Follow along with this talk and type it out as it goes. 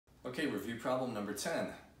Okay, review problem number 10.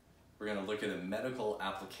 We're going to look at a medical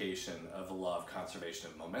application of the law of conservation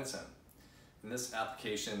of momentum. In this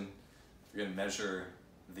application, we're going to measure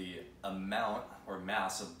the amount or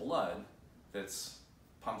mass of blood that's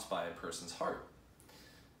pumped by a person's heart.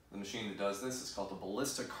 The machine that does this is called a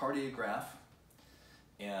ballistocardiograph,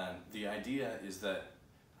 and the idea is that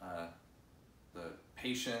the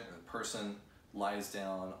patient or the person lies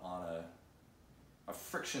down on a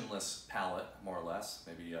frictionless pallet, more or less,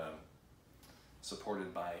 maybe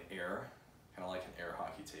supported by air, kind of like an air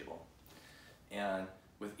hockey table. And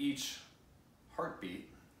with each heartbeat,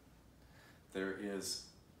 there is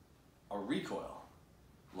a recoil.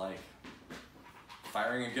 Like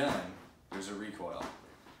firing a gun, there's a recoil.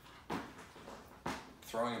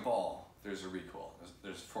 Throwing a ball, there's a recoil.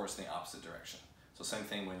 There's a force in the opposite direction. So same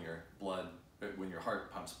thing when your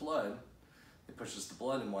heart pumps blood, it pushes the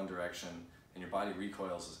blood in one direction and your body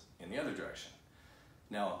recoils in the other direction.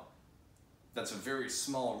 Now, that's a very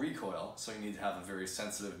small recoil, so you need to have a very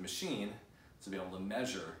sensitive machine to be able to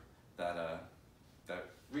measure that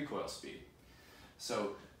recoil speed.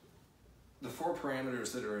 So the four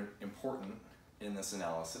parameters that are important in this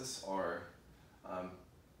analysis are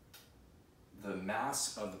the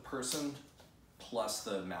mass of the person plus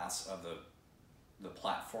the mass of the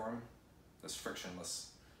platform, this frictionless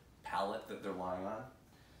pallet that they're lying on.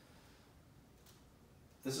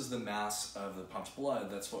 This is the mass of the pumped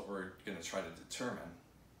blood. That's what we're going to try to determine.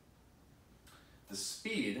 The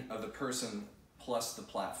speed of the person plus the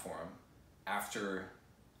platform after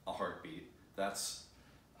a heartbeat, that's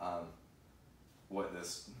what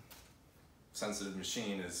this sensitive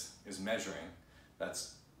machine is measuring.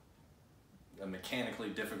 That's a mechanically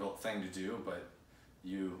difficult thing to do, but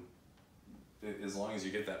as long as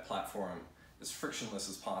you get that platform as frictionless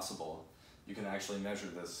as possible, you can actually measure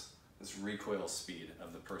this recoil speed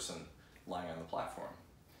of the person lying on the platform.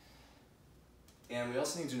 And we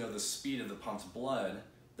also need to know the speed of the pumped blood.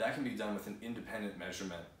 That can be done with an independent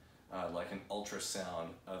measurement, like an ultrasound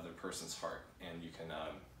of the person's heart, and you can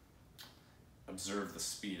observe the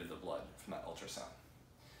speed of the blood from that ultrasound.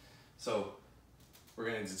 So we're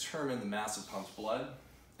going to determine the mass of pumped blood,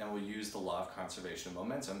 and we'll use the law of conservation of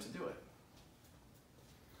momentum to do it.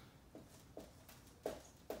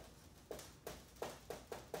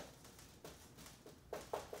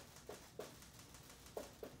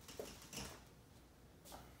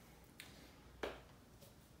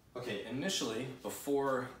 Okay, initially,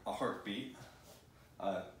 before a heartbeat,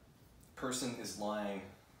 a person is lying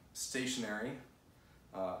stationary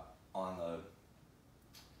on the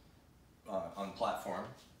platform.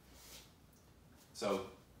 So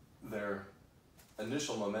their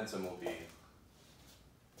initial momentum will be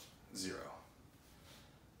 0.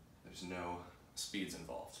 There's no speeds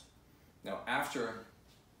involved. Now, after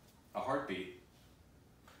a heartbeat,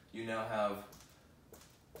 you now have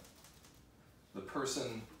the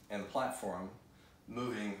person and the platform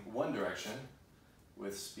moving one direction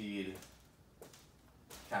with speed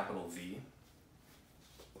capital V.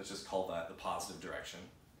 Let's just call that the positive direction.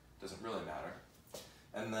 Doesn't really matter.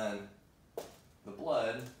 And then the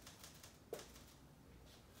blood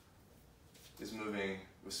is moving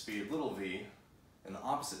with speed little v in the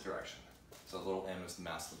opposite direction. So little m is the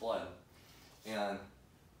mass of the blood. And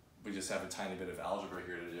we just have a tiny bit of algebra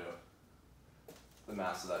here to do. The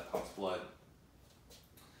mass of that pumped blood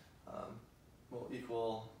will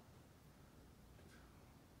equal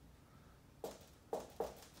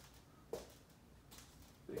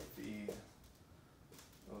big V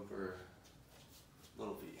over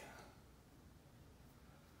little v.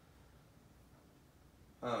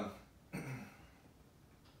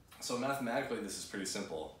 So mathematically this is pretty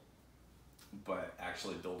simple, but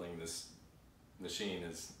actually building this machine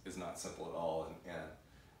is not simple at all, and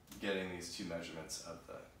getting these two measurements of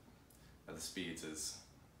the speeds is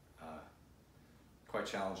quite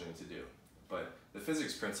challenging to do. But the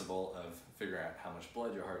physics principle of figuring out how much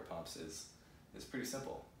blood your heart pumps is pretty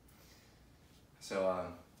simple. So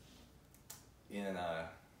in an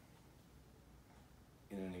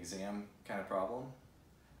exam kind of problem,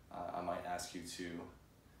 I might ask you to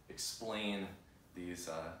explain these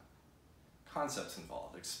concepts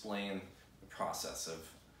involved, explain the process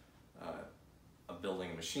of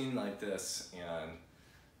building a machine like this and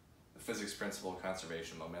the physics principle of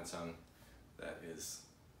conservation of momentum that is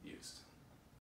used.